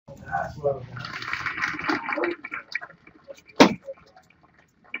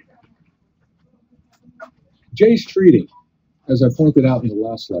Jay's Treaty, as I pointed out in the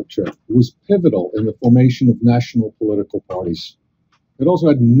last lecture, was pivotal in the formation of national political parties. It also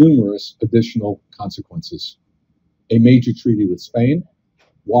had numerous additional consequences. A major treaty with Spain,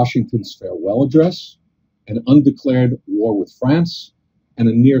 Washington's farewell address, an undeclared war with France, and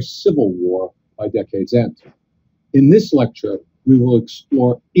a near civil war by decade's end. In this lecture, we will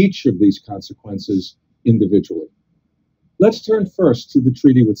explore each of these consequences individually. Let's turn first to the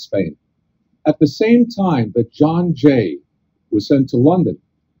treaty with Spain. At the same time that John Jay was sent to London,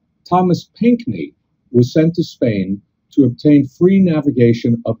 Thomas Pinckney was sent to Spain to obtain free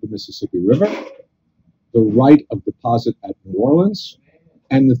navigation of the Mississippi River, the right of deposit at New Orleans,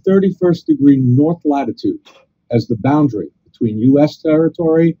 and the 31st degree north latitude as the boundary between U.S.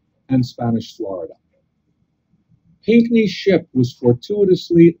 territory and Spanish Florida. Pinckney's ship was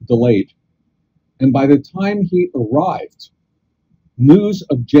fortuitously delayed, and by the time he arrived, news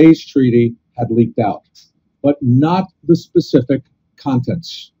of Jay's treaty had leaked out, but not the specific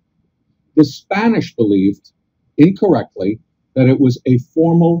contents. The Spanish believed, incorrectly, that it was a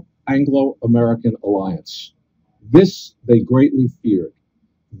formal Anglo-American alliance. This they greatly feared.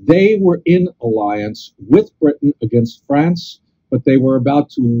 They were in alliance with Britain against France, but they were about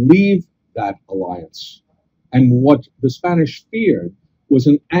to leave that alliance. And what the Spanish feared was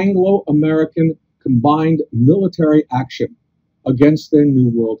an Anglo-American combined military action against their New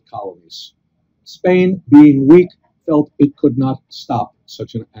World colonies. Spain, being weak, felt it could not stop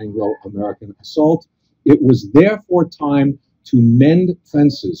such an Anglo-American assault. It was therefore time to mend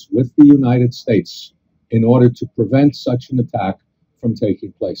fences with the United States in order to prevent such an attack from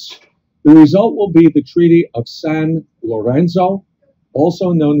taking place. The result will be the Treaty of San Lorenzo,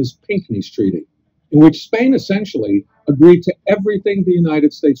 also known as Pinckney's Treaty, in which Spain essentially agreed to everything the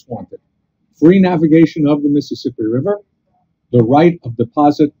United States wanted: free navigation of the Mississippi River, the right of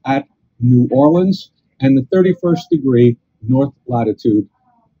deposit at New Orleans, and the 31st degree north latitude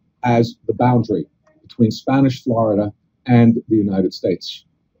as the boundary between Spanish Florida and the United States.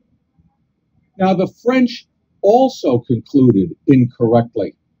 Now, the French also concluded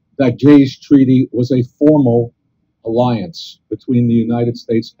incorrectly that Jay's Treaty was a formal alliance between the United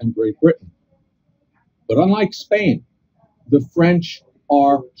States and Great Britain. But unlike Spain, the French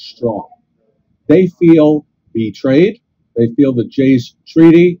are strong. They feel betrayed. They feel that Jay's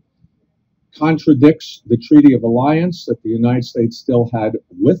Treaty contradicts the Treaty of Alliance that the United States still had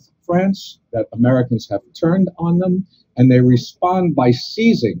with France, that Americans have turned on them, and they respond by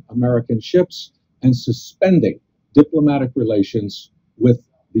seizing American ships and suspending diplomatic relations with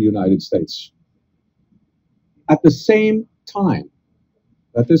the United States. At the same time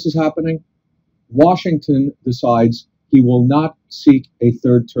that this is happening, Washington decides he will not seek a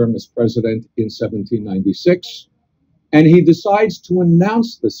third term as president in 1796, and he decides to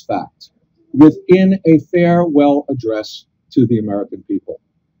announce this fact within a farewell address to the American people.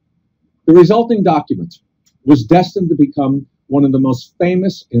 The resulting document was destined to become one of the most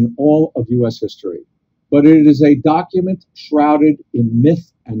famous in all of U.S. history, but it is a document shrouded in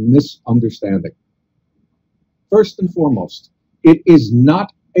myth and misunderstanding. First and foremost, it is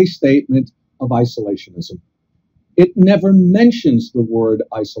not a statement of isolationism. It never mentions the word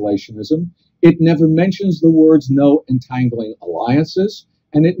isolationism. It never mentions the words no entangling alliances,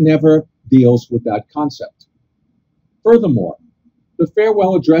 and it never deals with that concept. Furthermore, the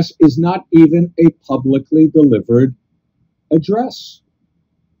farewell address is not even a publicly delivered address.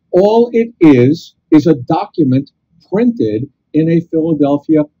 All it is a document printed in a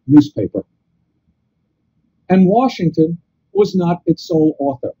Philadelphia newspaper. And Washington was not its sole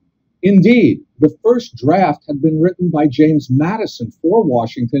author. Indeed, the first draft had been written by James Madison for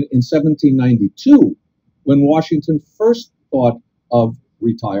Washington in 1792, when Washington first thought of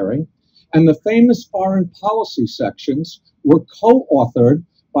retiring, and the famous foreign policy sections were co-authored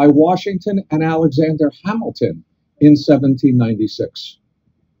by Washington and Alexander Hamilton in 1796.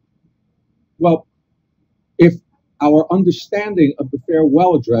 Well, if our understanding of the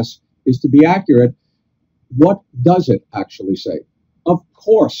farewell address is to be accurate, what does it actually say? Of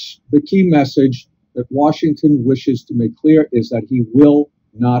course, the key message that Washington wishes to make clear is that he will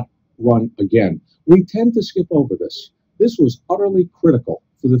not run again. We tend to skip over this. This was utterly critical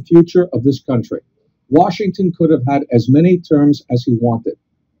for the future of this country. Washington could have had as many terms as he wanted.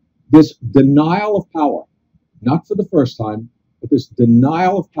 This denial of power, not for the first time, but this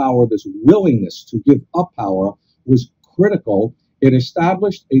denial of power, this willingness to give up power, was critical. It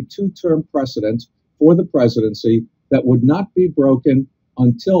established a two-term precedent for the presidency that would not be broken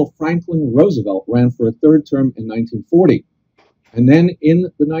until Franklin Roosevelt ran for a third term in 1940. And then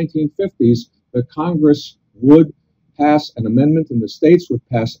in the 1950s, the Congress would pass an amendment and the states would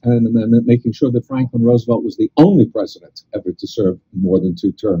pass an amendment making sure that Franklin Roosevelt was the only president ever to serve more than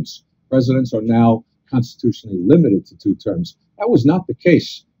 2 terms. Presidents are now constitutionally limited to 2 terms. That was not the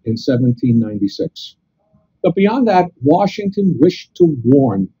case in 1796. But beyond that, Washington wished to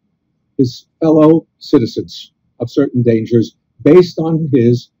warn his fellow citizens of certain dangers based on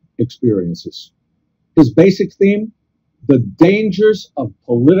his experiences. His basic theme, the dangers of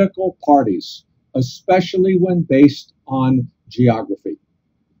political parties, especially when based on geography.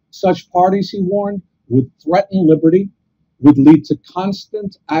 Such parties, he warned, would threaten liberty, would lead to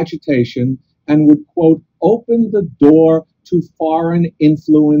constant agitation, and would, quote, open the door to foreign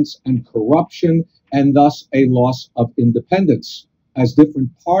influence and corruption, and thus a loss of independence, as different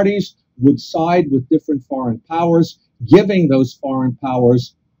parties would side with different foreign powers, giving those foreign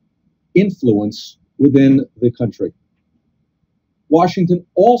powers influence within the country. Washington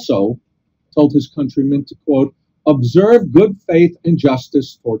also told his countrymen to, quote, observe good faith and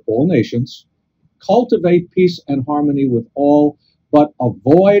justice toward all nations, cultivate peace and harmony with all, but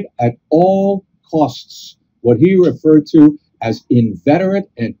avoid at all costs what he referred to as inveterate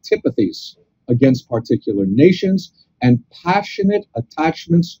antipathies against particular nations and passionate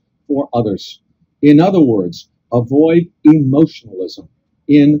attachments for others. In other words, avoid emotionalism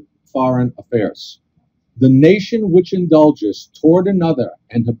in foreign affairs. The nation which indulges toward another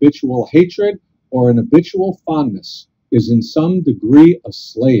an habitual hatred or an habitual fondness is in some degree a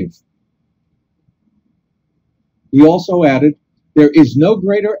slave. He also added, there is no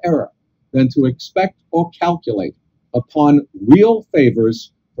greater error than to expect or calculate upon real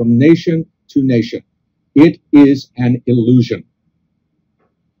favors from nation to nation. It is an illusion.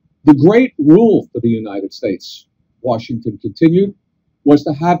 The great rule for the United States, Washington continued, was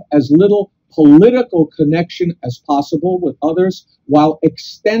to have as little political connection as possible with others while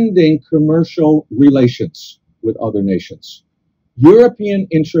extending commercial relations with other nations. European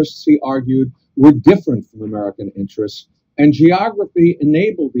interests, he argued, were different from American interests, and geography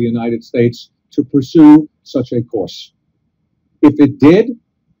enabled the United States to pursue such a course. If it did,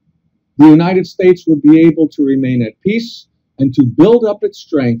 the United States would be able to remain at peace and to build up its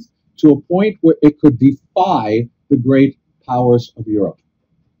strength to a point where it could defy the great powers of Europe.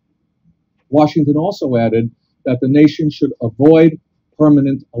 Washington also added that the nation should avoid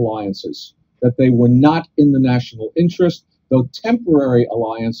permanent alliances, that they were not in the national interest, though temporary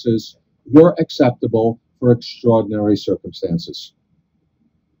alliances were acceptable for extraordinary circumstances.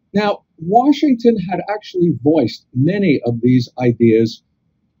 Now, Washington had actually voiced many of these ideas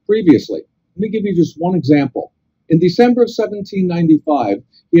previously. Let me give you just one example. In December of 1795,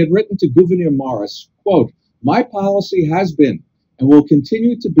 he had written to Gouverneur Morris, quote, my policy has been and will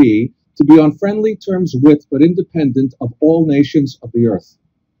continue to be on friendly terms with but independent of all nations of the earth,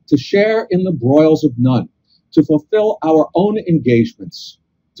 to share in the broils of none, to fulfill our own engagements,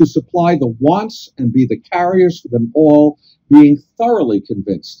 to supply the wants and be the carriers for them all, being thoroughly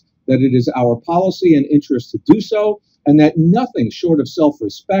convinced that it is our policy and interest to do so, and that nothing short of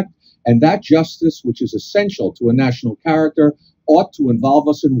self-respect and that justice which is essential to a national character ought to involve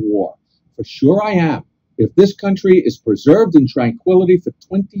us in war. For sure I am, if this country is preserved in tranquility for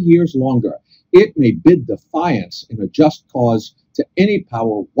 20 years longer, it may bid defiance in a just cause to any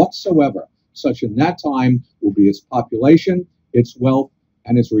power whatsoever, such in that time will be its population, its wealth,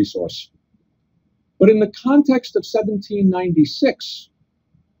 and its resource. But in the context of 1796,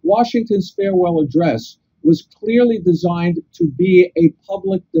 Washington's farewell address was clearly designed to be a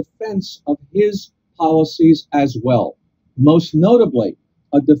public defense of his policies as well, most notably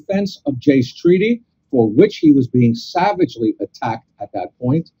a defense of Jay's Treaty, for which he was being savagely attacked at that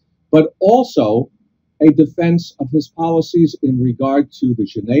point, but also a defense of his policies in regard to the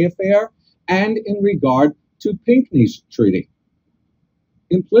Genet affair and in regard to Pinckney's treaty.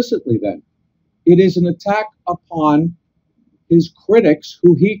 Implicitly, then, it is an attack upon his critics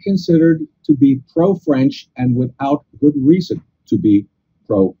who he considered to be pro-French and without good reason to be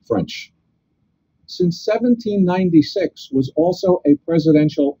pro-French. Since 1796 was also a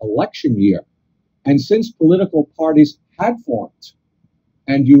presidential election year, and since political parties had formed,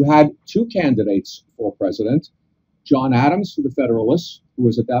 and you had 2 candidates for president, John Adams for the Federalists, who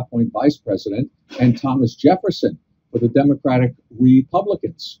was at that point vice president, and Thomas Jefferson for the Democratic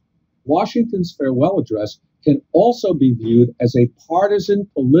Republicans, Washington's farewell address can also be viewed as a partisan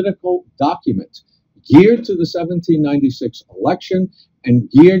political document geared to the 1796 election and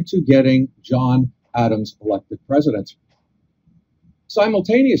geared to getting John Adams elected president.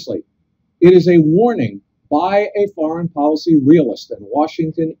 Simultaneously, it is a warning by a foreign policy realist, and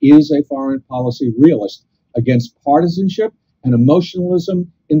Washington is a foreign policy realist, against partisanship and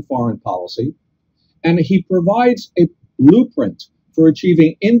emotionalism in foreign policy, and he provides a blueprint for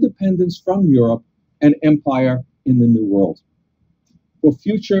achieving independence from Europe and empire in the New World. For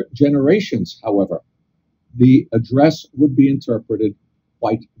future generations, however, the address would be interpreted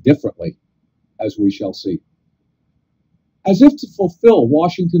quite differently, as we shall see. As if to fulfill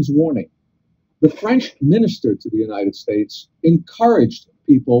Washington's warning, the French minister to the United States encouraged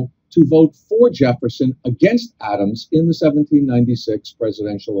people to vote for Jefferson against Adams in the 1796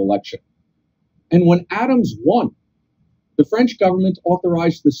 presidential election. And when Adams won, the French government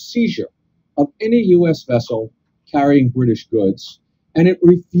authorized the seizure of any U.S. vessel carrying British goods, and it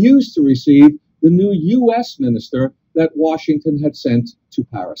refused to receive the new U.S. minister that Washington had sent to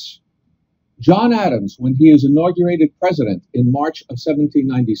Paris. John Adams, when he is inaugurated president in March of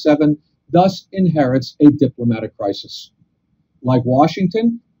 1797, thus inherits a diplomatic crisis. Like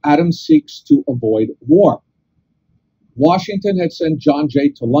Washington, Adams seeks to avoid war. Washington had sent John Jay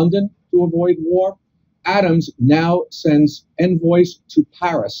to London to avoid war. Adams now sends envoys to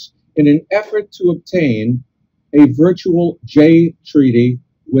Paris in an effort to obtain a virtual Jay treaty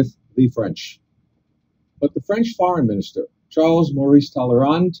with the French. But the French foreign minister, Charles Maurice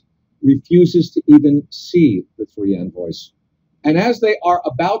Talleyrand, refuses to even see the three envoys. And as they are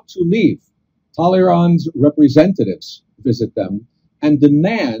about to leave, Talleyrand's representatives visit them and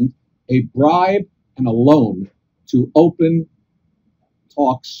demand a bribe and a loan to open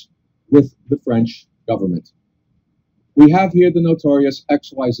talks with the French government. We have here the notorious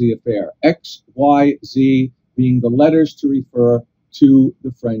XYZ affair, XYZ being the letters to refer to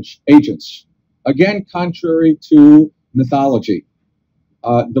the French agents. Again, contrary to mythology,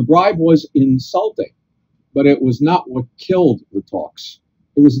 the bribe was insulting, but it was not what killed the talks.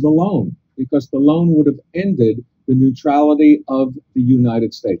 It was the loan, because the loan would have ended the neutrality of the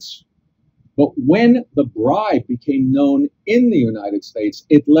United States. But when the bribe became known in the United States,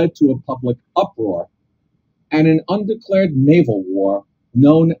 it led to a public uproar and an undeclared naval war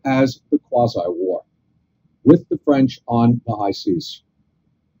known as the Quasi-War, with the French on the high seas.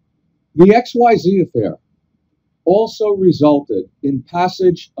 The XYZ affair also resulted in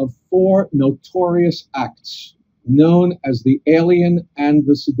passage of 4 notorious acts known as the Alien and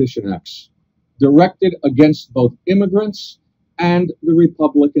the Sedition Acts, directed against both immigrants and the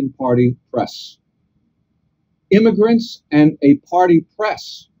Republican Party press. Immigrants and a party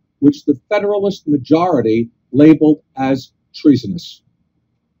press which the Federalist majority labeled as treasonous.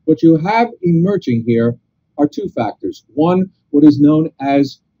 What you have emerging here are 2 factors. One, what is known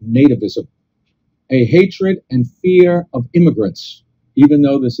as nativism, a hatred and fear of immigrants, even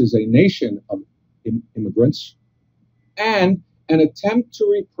though this is a nation of immigrants, and an attempt to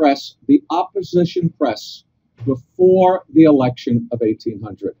repress the opposition press before the election of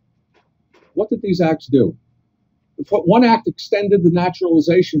 1800. What did these acts do? One act extended the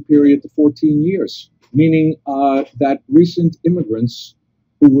naturalization period to 14 years, meaning that recent immigrants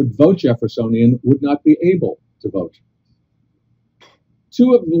who would vote Jeffersonian would not be able to vote.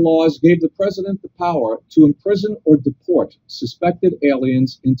 2 of the laws gave the president the power to imprison or deport suspected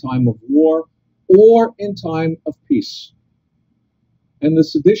aliens in time of war or in time of peace. And the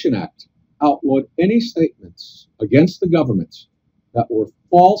Sedition Act outlawed any statements against the government that were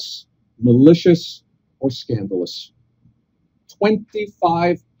false, malicious, or scandalous.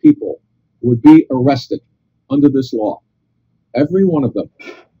 25 people would be arrested under this law. Every one of them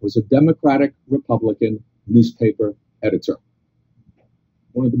was a Democratic Republican newspaper editor.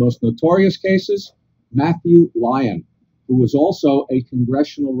 One of the most notorious cases, Matthew Lyon, who was also a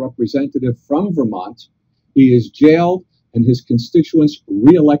congressional representative from Vermont. He is jailed, and his constituents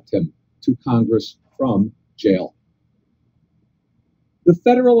re-elect him to Congress from jail. The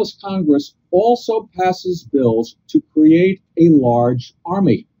Federalist Congress also passes bills to create a large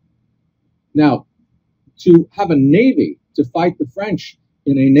army. Now, to have a navy to fight the French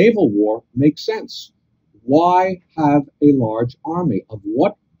in a naval war makes sense. Why have a large army? Of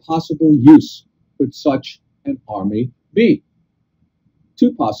what possible use could such an army be?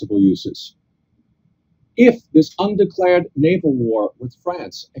 2 possible uses. If this undeclared naval war with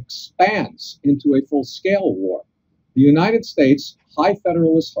France expands into a full-scale war, the United States, high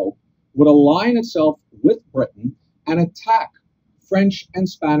Federalist hope, would align itself with Britain and attack French and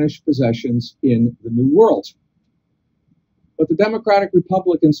Spanish possessions in the New World. But the Democratic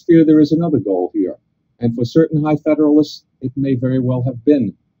Republicans fear there is another goal here, and for certain high Federalists, it may very well have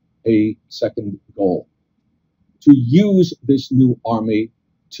been a second goal: to use this new army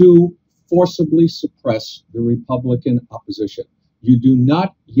to forcibly suppress the Republican opposition. You do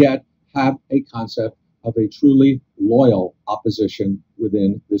not yet have a concept of a truly loyal opposition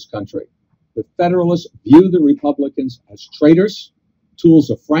within this country. The Federalists viewed the Republicans as traitors, tools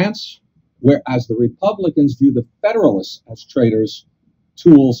of France, whereas the Republicans view the Federalists as traitors,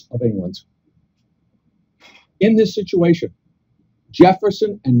 tools of England. In this situation,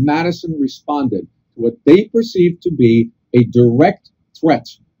 Jefferson and Madison responded to what they perceived to be a direct threat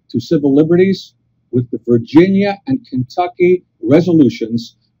to civil liberties with the Virginia and Kentucky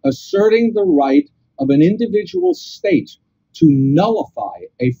resolutions asserting the right of an individual state to nullify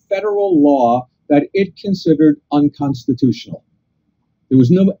a federal law that it considered unconstitutional. There was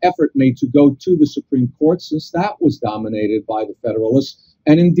no effort made to go to the Supreme Court since that was dominated by the Federalists,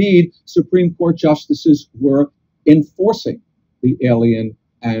 and indeed, Supreme Court justices were enforcing the Alien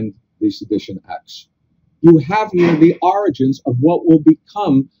and the Sedition Acts. You have here the origins of what will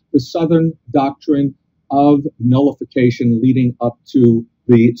become the Southern doctrine of nullification leading up to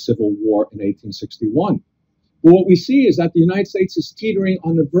the Civil War in 1861. But what we see is that the United States is teetering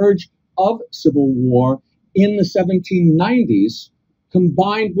on the verge of civil war in the 1790s,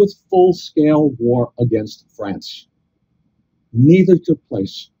 combined with full-scale war against France. Neither took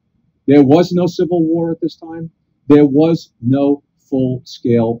place. There was no civil war at this time. There was no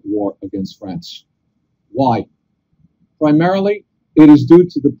full-scale war against France. Why? Primarily, it is due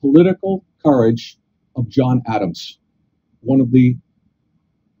to the political courage of John Adams, one of the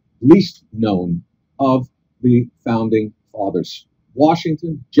least known of the founding fathers.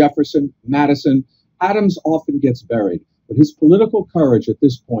 Washington, Jefferson, Madison, Adams often gets buried, but his political courage at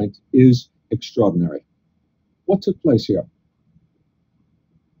this point is extraordinary. What took place here?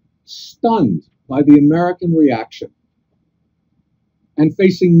 Stunned by the American reaction and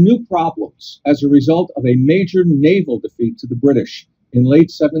facing new problems as a result of a major naval defeat to the British in late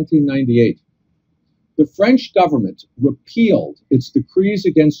 1798, the French government repealed its decrees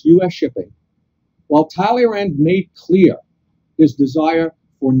against U.S. shipping, while Talleyrand made clear his desire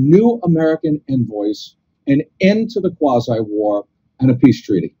for new American envoys, an end to the quasi-war, and a peace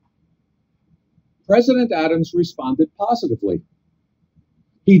treaty. President Adams responded positively.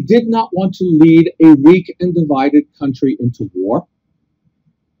 He did not want to lead a weak and divided country into war.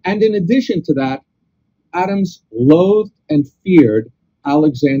 And in addition to that, Adams loathed and feared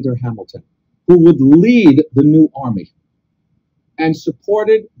Alexander Hamilton, who would lead the new army, and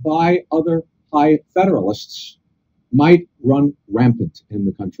supported by other high Federalists, might run rampant in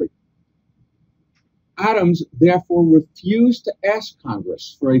the country. Adams therefore refused to ask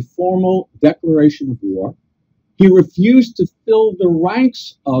Congress for a formal declaration of war. He refused to fill the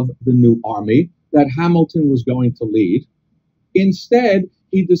ranks of the new army that Hamilton was going to lead. Instead,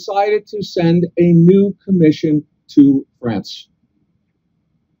 he decided to send a new commission to France.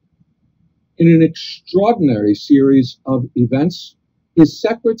 In an extraordinary series of events, his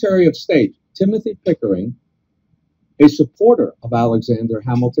Secretary of State, Timothy Pickering, a supporter of Alexander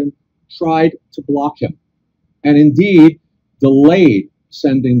Hamilton, tried to block him, and indeed delayed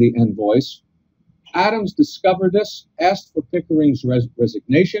sending the envoys. Adams discovered this, asked for Pickering's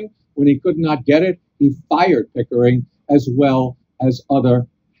resignation. When he could not get it, he fired Pickering, as well as other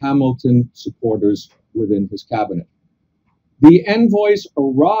Hamilton supporters within his cabinet. The envoys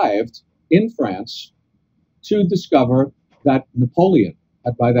arrived in France to discover that Napoleon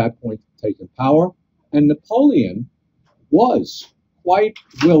had by that point taken power, and Napoleon was quite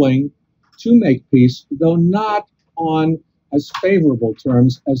willing to make peace, though not on as favorable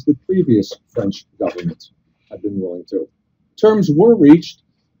terms as the previous French government had been willing to. Terms were reached.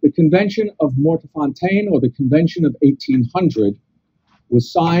 The Convention of Mortefontaine, or the Convention of 1800,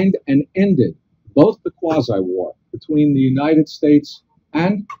 was signed and ended both the quasi-war between the United States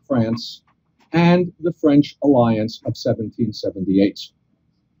and France and the French alliance of 1778.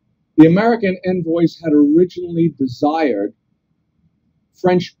 The American envoys had originally desired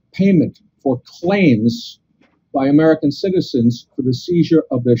French payment for claims by American citizens for the seizure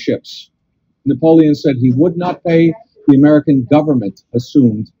of their ships. Napoleon said he would not pay. The American government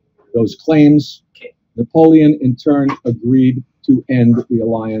assumed those claims. Napoleon, in turn, agreed to end the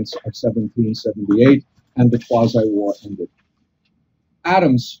alliance of 1778, and the quasi-war ended.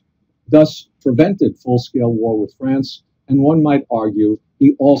 Adams thus prevented full-scale war with France, and one might argue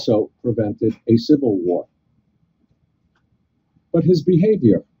he also prevented a civil war. But his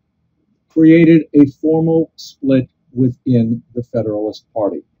behavior created a formal split within the Federalist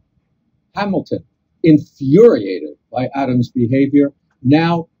Party. Hamilton, infuriated by Adams' behavior,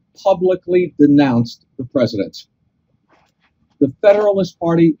 now publicly denounced the president. The Federalist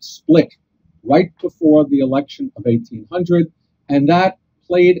Party split right before the election of 1800, and that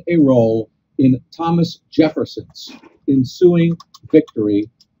played a role in Thomas Jefferson's ensuing victory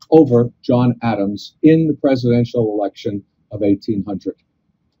over John Adams in the presidential election of 1800.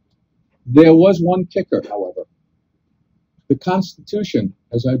 There was one kicker, however. The Constitution,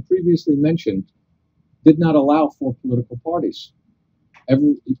 as I previously mentioned, did not allow for political parties.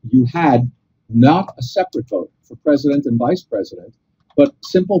 You had not a separate vote for president and vice president, but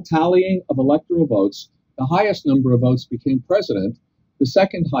simple tallying of electoral votes. The highest number of votes became president. The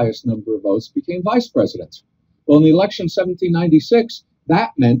second highest number of votes became vice president. Well, in the election of 1796,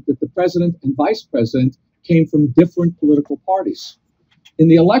 that meant that the president and vice president came from different political parties. In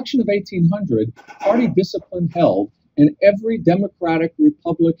the election of 1800, party discipline held, and every Democratic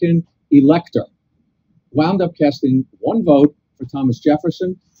Republican elector wound up casting one vote for Thomas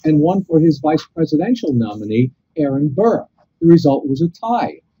Jefferson and one for his vice presidential nominee, Aaron Burr. The result was a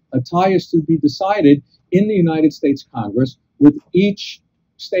tie. A tie is to be decided in the United States Congress, with each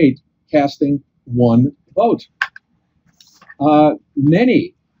state casting one vote.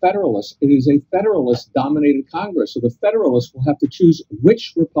 Many Federalists, it is a Federalist-dominated Congress, so the Federalists will have to choose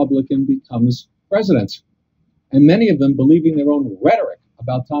which Republican becomes president. And many of them, believing their own rhetoric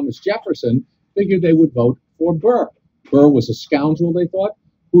about Thomas Jefferson, figured they would vote for Burr. Burr was a scoundrel, they thought,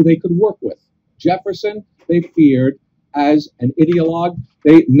 who they could work with. Jefferson, they feared as an ideologue.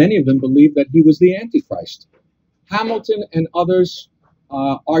 Many of them believed that he was the Antichrist. Hamilton and others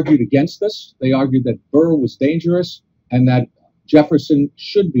argued against this. They argued that Burr was dangerous and that Jefferson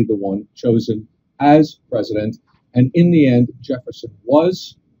should be the one chosen as president. And in the end, Jefferson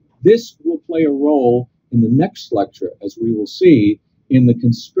was. This will play a role in the next lecture, as we will see, in the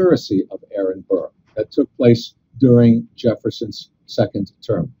conspiracy of Aaron Burr that took place during Jefferson's second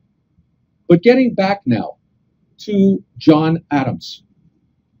term. But getting back now to John Adams.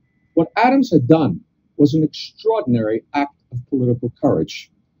 What Adams had done was an extraordinary act of political courage.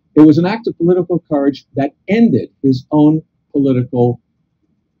 It was an act of political courage that ended his own political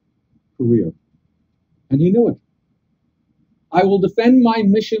career. And he knew it. I will defend my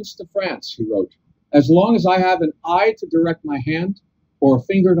missions to France, he wrote, as long as I have an eye to direct my hand or a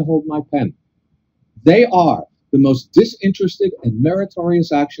finger to hold my pen. They are the most disinterested and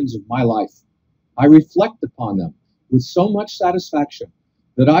meritorious actions of my life. I reflect upon them with so much satisfaction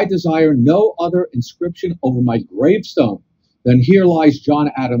that I desire no other inscription over my gravestone than here lies John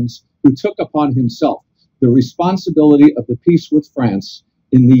Adams, who took upon himself the responsibility of the peace with France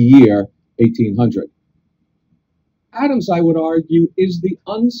in the year 1800. Adams, I would argue, is the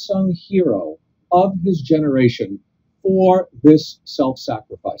unsung hero of his generation for this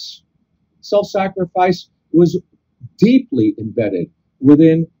self-sacrifice. Self-sacrifice was deeply embedded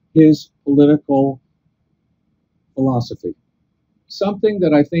within his political philosophy, something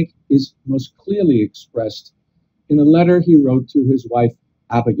that I think is most clearly expressed in a letter he wrote to his wife,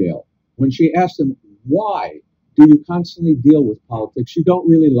 Abigail, when she asked him, why do you constantly deal with politics? You don't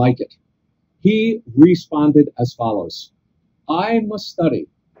really like it. He responded as follows: I must study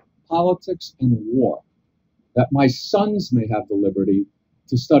politics and war, that my sons may have the liberty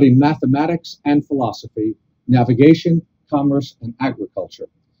to study mathematics and philosophy, navigation, commerce, and agriculture,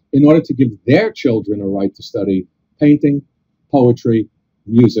 in order to give their children a right to study painting, poetry,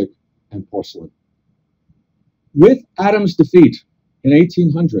 music, and porcelain. With Adams' defeat in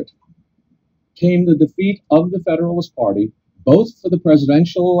 1800 came the defeat of the Federalist Party, both for the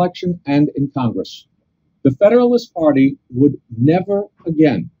presidential election and in Congress. The Federalist Party would never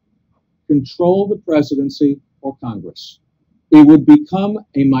again control the presidency or Congress. It would become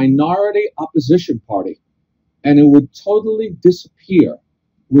a minority opposition party, and it would totally disappear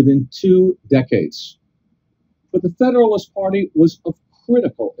within 2 decades. But the Federalist Party was of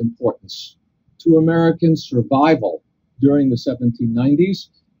critical importance to American survival during the 1790s,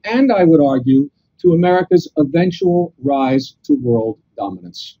 and I would argue to America's eventual rise to world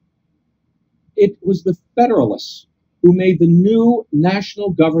dominance. It was the Federalists who made the new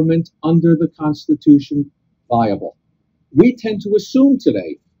national government under the Constitution viable. We tend to assume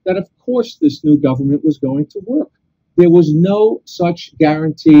today that, of course, this new government was going to work. There was no such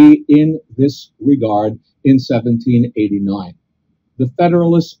guarantee in this regard in 1789. The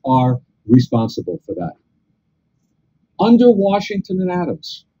Federalists are responsible for that. Under Washington and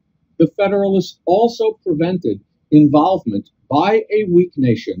Adams, the Federalists also prevented involvement by a weak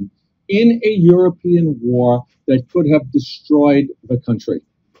nation in a European war that could have destroyed the country.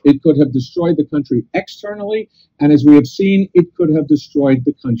 It could have destroyed the country externally, and as we have seen, it could have destroyed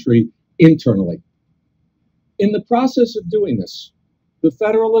the country internally. In the process of doing this, the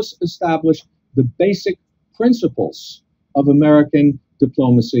Federalists established the basic principles of American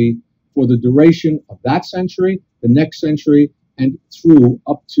diplomacy for the duration of that century, the next century, and through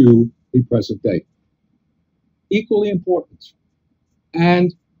up to the present day. Equally important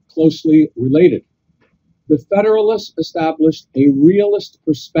and closely related, the Federalists established a realist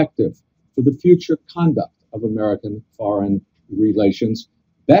perspective for the future conduct of American foreign relations,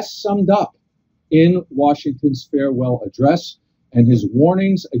 best summed up in Washington's farewell address and his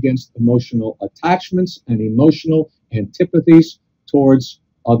warnings against emotional attachments and emotional antipathies towards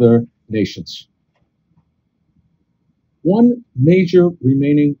other nations. One major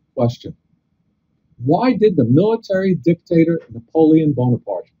remaining question: why did the military dictator Napoleon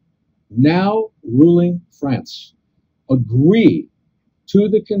Bonaparte, now ruling France, agree to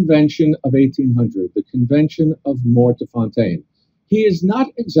the Convention of 1800, the Convention of Mortefontaine? He is not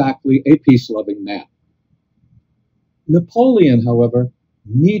exactly a peace-loving man. Napoleon, however,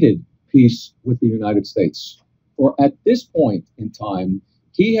 needed peace with the United States, for at this point in time,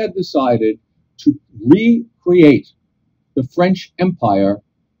 he had decided to recreate the French Empire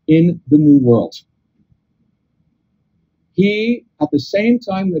in the New World. He, at the same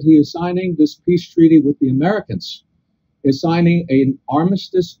time that he is signing this peace treaty with the Americans, is signing an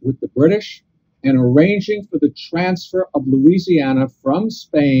armistice with the British and arranging for the transfer of Louisiana from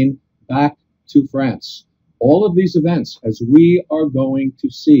Spain back to France. All of these events, as we are going to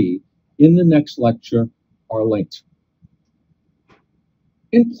see in the next lecture, are linked.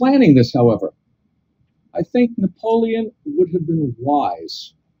 In planning this, however, I think Napoleon would have been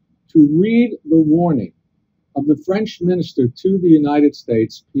wise to read the warning of the French minister to the United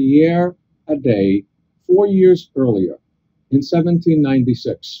States, Pierre Adet, 4 years earlier, in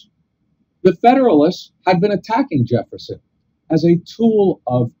 1796. The Federalists had been attacking Jefferson as a tool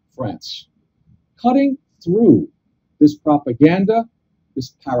of France. Cutting through this propaganda,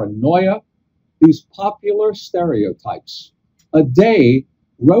 this paranoia, these popular stereotypes, Adet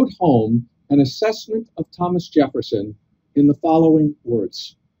wrote home an assessment of Thomas Jefferson in the following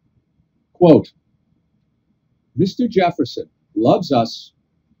words, quote, "Mr. Jefferson loves us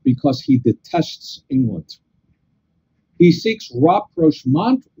because he detests England. He seeks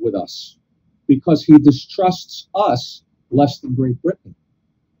rapprochement with us because he distrusts us less than Great Britain.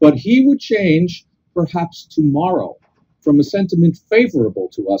 But he would change perhaps tomorrow from a sentiment favorable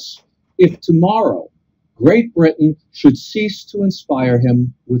to us if tomorrow Great Britain should cease to inspire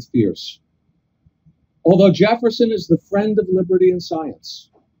him with fears. Although Jefferson is the friend of liberty and science,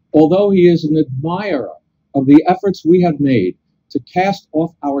 although he is an admirer of the efforts we have made to cast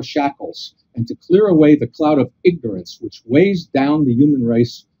off our shackles and to clear away the cloud of ignorance which weighs down the human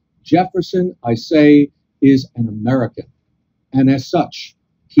race, Jefferson, I say, is an American, and as such,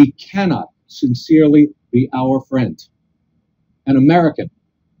 he cannot sincerely be our friend. An American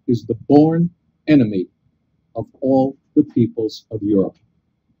is the born enemy of all the peoples of Europe."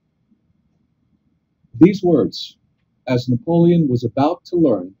 These words, as Napoleon was about to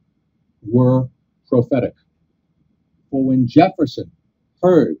learn, were prophetic. For when Jefferson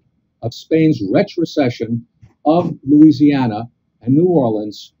heard of Spain's retrocession of Louisiana and New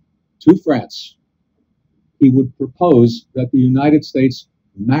Orleans to France, he would propose that the United States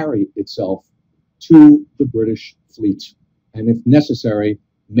marry itself to the British fleet, and if necessary,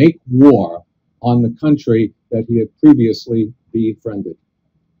 make war on the country that he had previously befriended.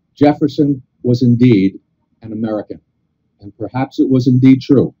 Jefferson was indeed an American, and perhaps it was indeed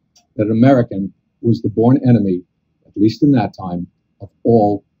true that an American was the born enemy, at least in that time, of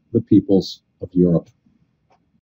all the peoples of Europe.